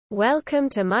Welcome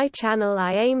to my channel.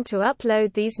 I aim to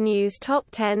upload these news top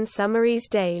 10 summaries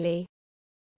daily.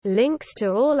 Links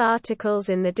to all articles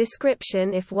in the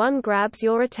description if one grabs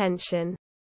your attention.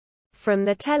 From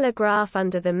the Telegraph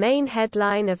under the main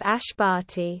headline of Ash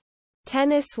Barty.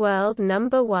 Tennis World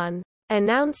number 1.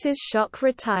 Announces shock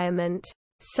retirement.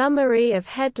 Summary of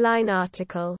headline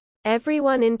article.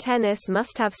 Everyone in tennis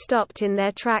must have stopped in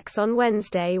their tracks on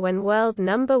Wednesday when world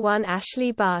number 1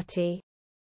 Ashley Barty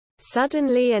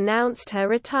suddenly announced her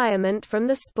retirement from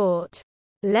the sport,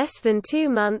 less than 2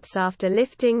 months after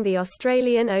lifting the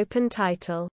Australian Open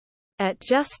title. At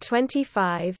just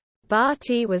 25,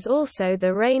 Barty was also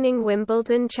the reigning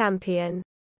Wimbledon champion,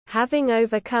 having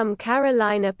overcome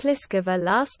Karolina Pliskova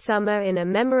last summer in a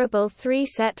memorable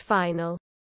 3-set final.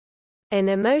 An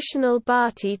emotional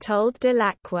Barty told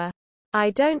Delacroix,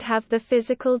 "I don't have the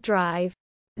physical drive,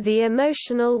 the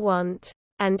emotional want,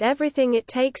 and everything it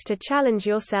takes to challenge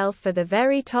yourself for the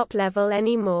very top level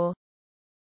anymore.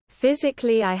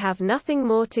 Physically I have nothing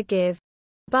more to give."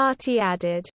 Barty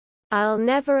added, "I'll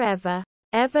never ever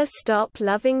stop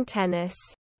loving tennis.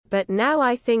 But now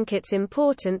I think it's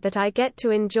important that I get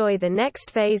to enjoy the next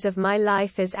phase of my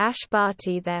life as Ash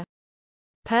Barty the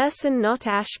person, not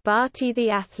Ash Barty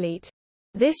the athlete."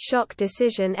 This shock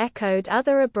decision echoed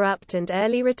other abrupt and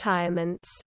early retirements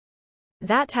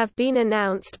that have been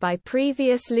announced by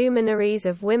previous luminaries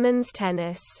of women's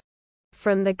tennis.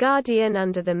 From The Guardian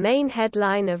under the main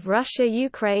headline of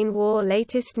Russia-Ukraine war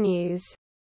latest news.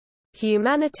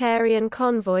 Humanitarian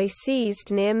convoy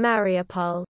seized near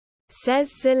Mariupol,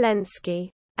 says Zelenskiy,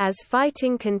 as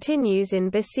fighting continues in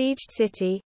besieged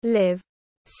city, Lviv.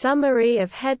 Summary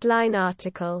of headline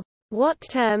article. What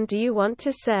term do you want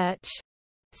to search?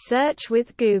 Search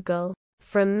with Google.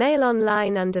 From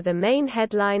MailOnline under the main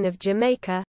headline of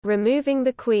Jamaica, removing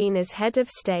the Queen as head of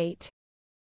state.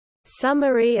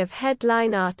 Summary of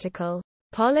headline article.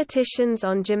 Politicians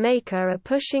on Jamaica are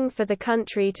pushing for the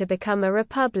country to become a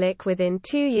republic within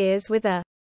 2 years, with a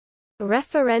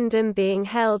referendum being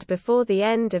held before the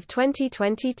end of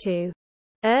 2022.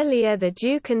 Earlier, the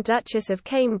Duke and Duchess of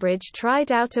Cambridge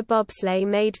tried out a bobsleigh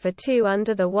made for two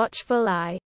under the watchful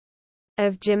eye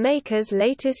of Jamaica's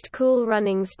latest Cool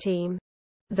Runnings team.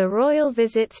 The royal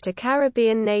visits to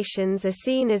Caribbean nations are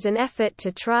seen as an effort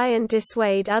to try and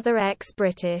dissuade other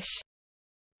ex-British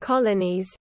colonies,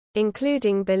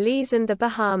 including Belize and the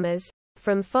Bahamas,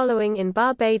 from following in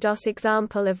Barbados'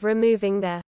 example of removing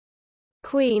the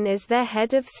Queen as their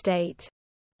head of state.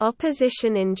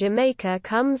 Opposition in Jamaica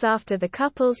comes after the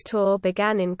couple's tour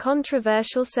began in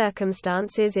controversial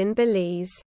circumstances in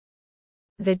Belize.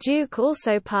 The Duke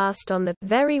also passed on the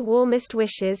very warmest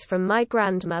wishes from my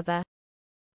grandmother,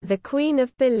 the Queen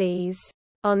of Belize,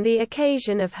 on the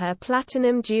occasion of her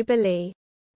Platinum Jubilee.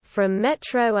 From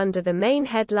Metro under the main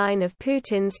headline of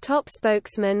Putin's top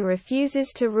spokesman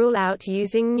refuses to rule out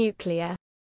using nuclear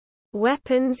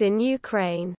weapons in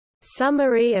Ukraine.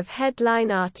 Summary of headline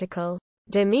article.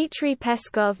 Dmitry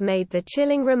Peskov made the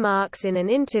chilling remarks in an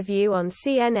interview on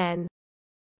CNN.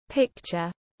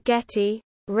 Picture. Getty,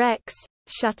 Rex,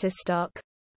 Shutterstock.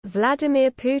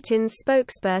 Vladimir Putin's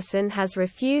spokesperson has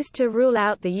refused to rule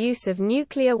out the use of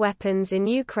nuclear weapons in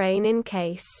Ukraine in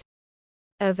case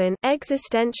of an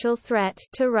existential threat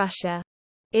to Russia.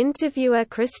 Interviewer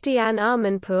Christiane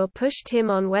Amanpour pushed him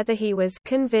on whether he was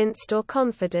convinced or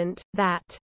confident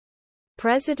that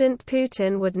President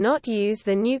Putin would not use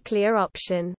the nuclear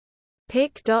option.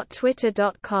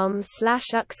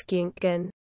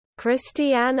 pic.twitter.com/uxkunken.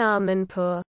 Christiane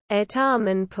Amanpour. At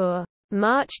Amanpour.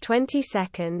 March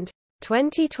 22,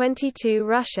 2022.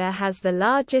 Russia has the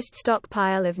largest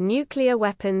stockpile of nuclear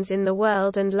weapons in the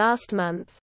world, and last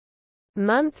month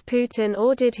Putin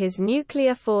ordered his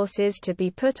nuclear forces to be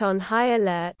put on high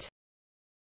alert.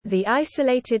 The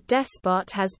isolated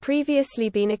despot has previously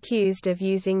been accused of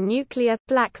using nuclear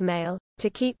blackmail to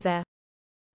keep the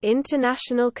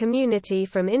international community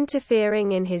from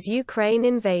interfering in his Ukraine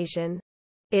invasion.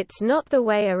 It's not the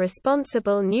way a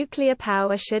responsible nuclear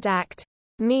power should act.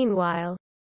 Meanwhile,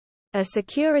 a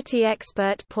security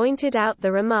expert pointed out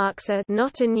the remarks are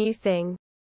not a new thing.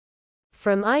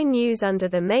 From iNews under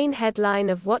the main headline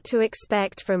of What to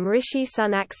Expect from Rishi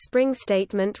Sunak's spring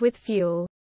statement with fuel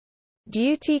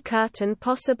duty cut and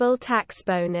possible tax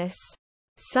bonus.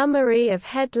 Summary of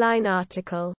headline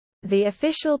article. The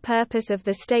official purpose of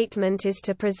the statement is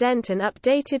to present an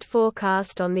updated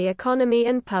forecast on the economy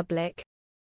and public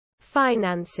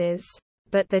finances.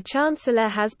 But the Chancellor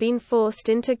has been forced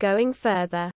into going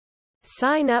further.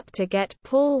 Sign up to get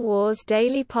Paul Waugh's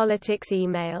daily politics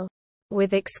email.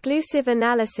 With exclusive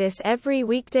analysis every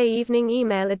weekday evening.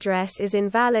 Email address is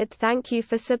invalid. Thank you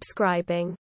for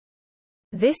subscribing.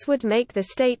 This would make the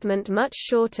statement much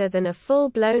shorter than a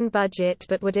full-blown budget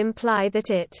but would imply that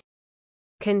it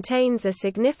contains a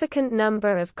significant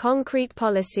number of concrete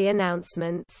policy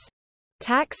announcements.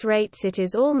 Tax rates. It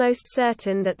is almost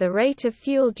certain that the rate of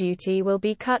fuel duty will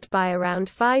be cut by around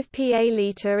 5p a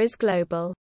litre as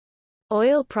global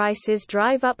oil prices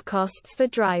drive up costs for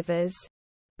drivers.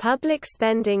 Public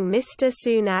spending. Mr.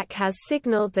 Sunak has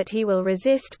signalled that he will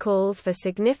resist calls for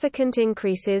significant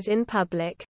increases in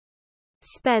public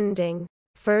spending,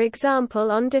 for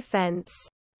example on defence.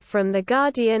 From The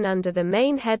Guardian. Under the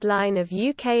main headline of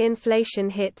UK inflation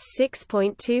hits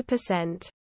 6.2%.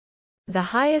 The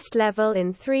highest level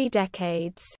in 3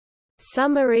 decades.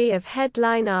 Summary of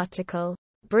headline article.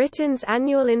 Britain's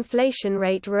annual inflation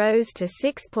rate rose to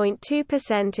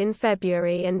 6.2% in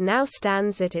February and now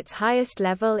stands at its highest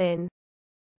level in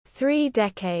 3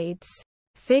 decades.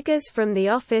 Figures from the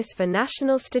Office for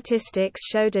National Statistics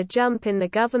showed a jump in the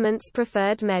government's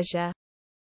preferred measure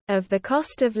of the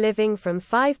cost of living from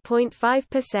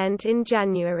 5.5% in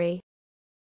January.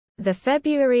 The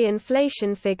February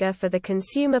inflation figure for the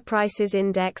Consumer Prices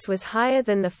Index was higher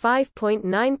than the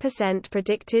 5.9%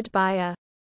 predicted by a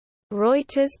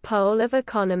Reuters poll of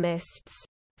economists.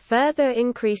 Further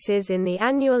increases in the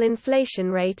annual inflation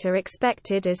rate are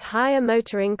expected as higher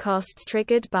motoring costs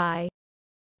triggered by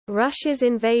Russia's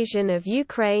invasion of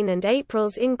Ukraine and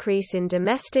April's increase in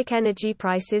domestic energy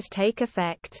prices take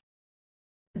effect.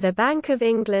 The Bank of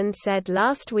England said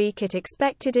last week it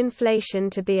expected inflation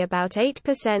to be about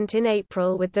 8% in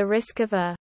April, with the risk of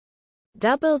a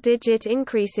double-digit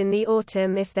increase in the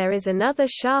autumn if there is another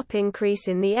sharp increase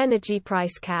in the energy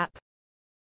price cap.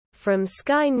 From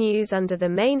Sky News. Under the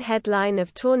main headline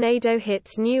of Tornado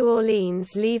hits New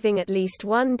Orleans, leaving at least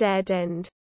 1 dead and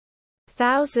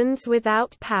thousands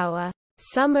without power.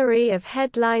 Summary of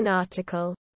headline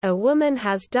article. A woman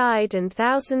has died and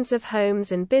thousands of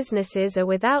homes and businesses are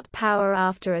without power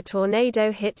after a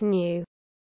tornado hit New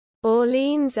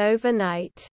Orleans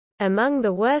overnight. Among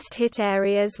the worst hit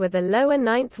areas were the lower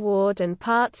Ninth Ward and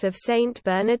parts of St.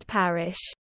 Bernard Parish,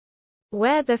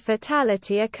 where the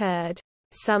fatality occurred.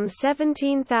 Some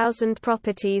 17,000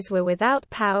 properties were without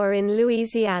power in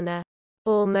Louisiana,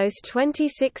 almost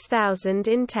 26,000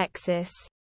 in Texas,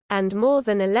 and more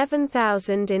than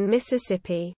 11,000 in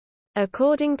Mississippi.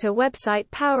 According to website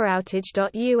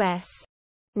poweroutage.us,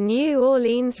 New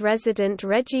Orleans resident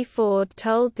Reggie Ford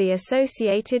told the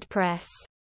Associated Press,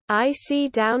 "I see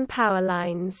down power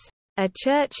lines. A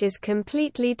church is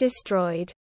completely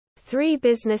destroyed. 3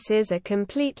 businesses are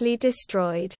completely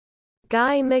destroyed."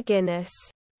 Guy McGuinness,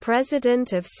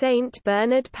 president of St.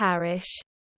 Bernard Parish,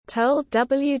 told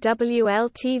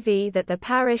WWL-TV that the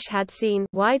parish had seen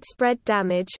widespread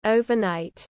damage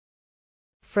overnight.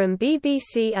 From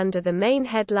BBC. Under the main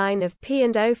headline of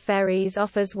P&O Ferries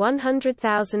offers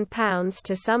 £100,000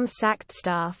 to some sacked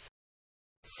staff.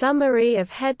 Summary of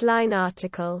headline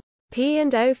article.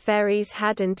 P&O Ferries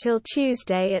had until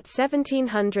Tuesday at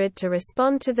 1700 to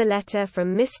respond to the letter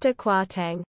from Mr.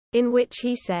 Kwarteng, in which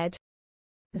he said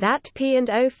that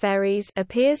P&O Ferries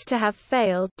appears to have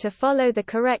failed to follow the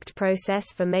correct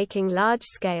process for making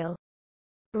large-scale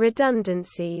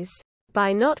redundancies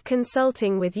by not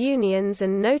consulting with unions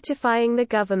and notifying the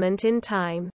government in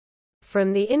time.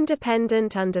 From The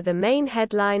Independent. Under the main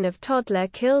headline of Toddler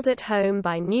killed at home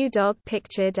by new dog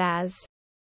pictured as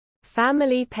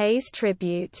family pays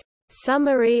tribute.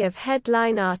 Summary of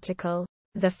headline article.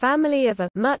 The family of a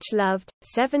much-loved,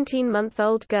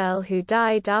 17-month-old girl who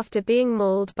died after being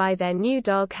mauled by their new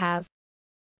dog have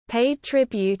paid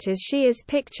tribute as she is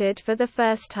pictured for the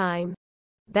first time.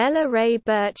 Bella Ray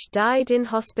Birch died in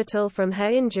hospital from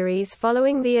her injuries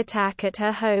following the attack at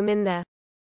her home in the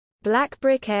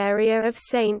Blackbrick area of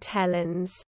St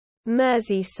Helens,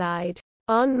 Merseyside,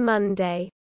 on Monday.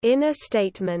 In a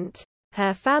statement,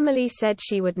 her family said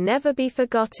she would never be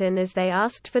forgotten as they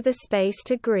asked for the space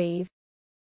to grieve.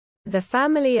 The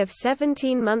family of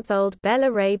 17-month-old Bella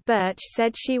Ray Birch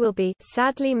said she will be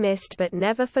sadly missed but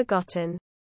never forgotten.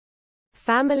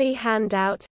 Family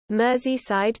handout,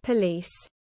 Merseyside Police.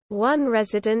 One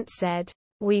resident said,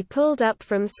 "We pulled up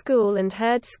from school and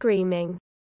heard screaming.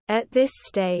 At this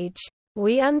stage,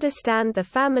 we understand the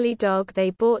family dog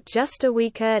they bought just a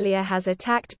week earlier has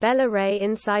attacked Bella Ray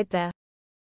inside the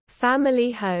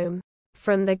family home."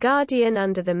 From The Guardian.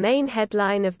 Under the main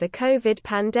headline of the COVID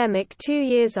pandemic 2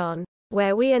 years on,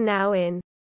 where we are now in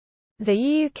the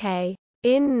UK,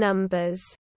 in numbers.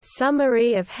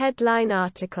 Summary of headline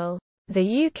article.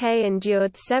 The UK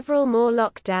endured several more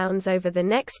lockdowns over the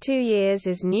next 2 years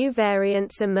as new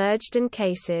variants emerged and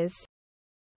cases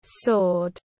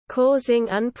soared, causing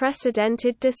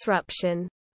unprecedented disruption.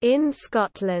 In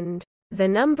Scotland, The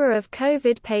number of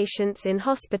COVID patients in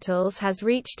hospitals has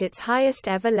reached its highest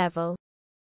ever level.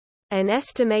 An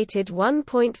estimated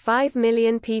 1.5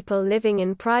 million people living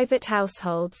in private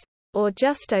households, or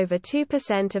just over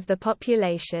 2% of the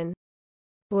population,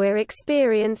 were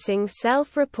experiencing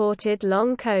self-reported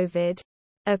long COVID.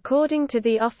 According to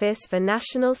the Office for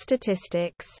National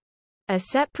Statistics, a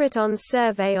separate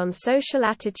survey on social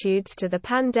attitudes to the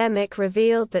pandemic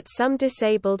revealed that some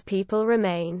disabled people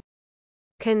remain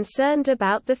concerned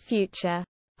about the future.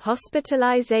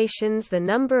 Hospitalizations. The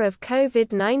number of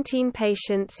COVID-19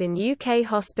 patients in UK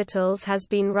hospitals has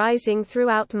been rising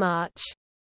throughout March,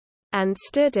 and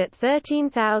stood at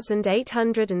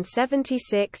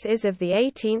 13,876 as of the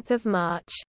 18th of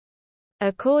March,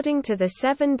 according to the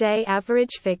 7-day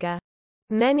average figure.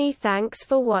 Many thanks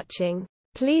for watching.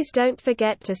 Please don't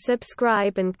forget to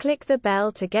subscribe and click the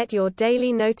bell to get your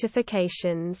daily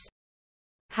notifications.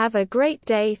 Have a great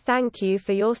day. Thank you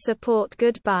for your support.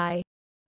 Goodbye.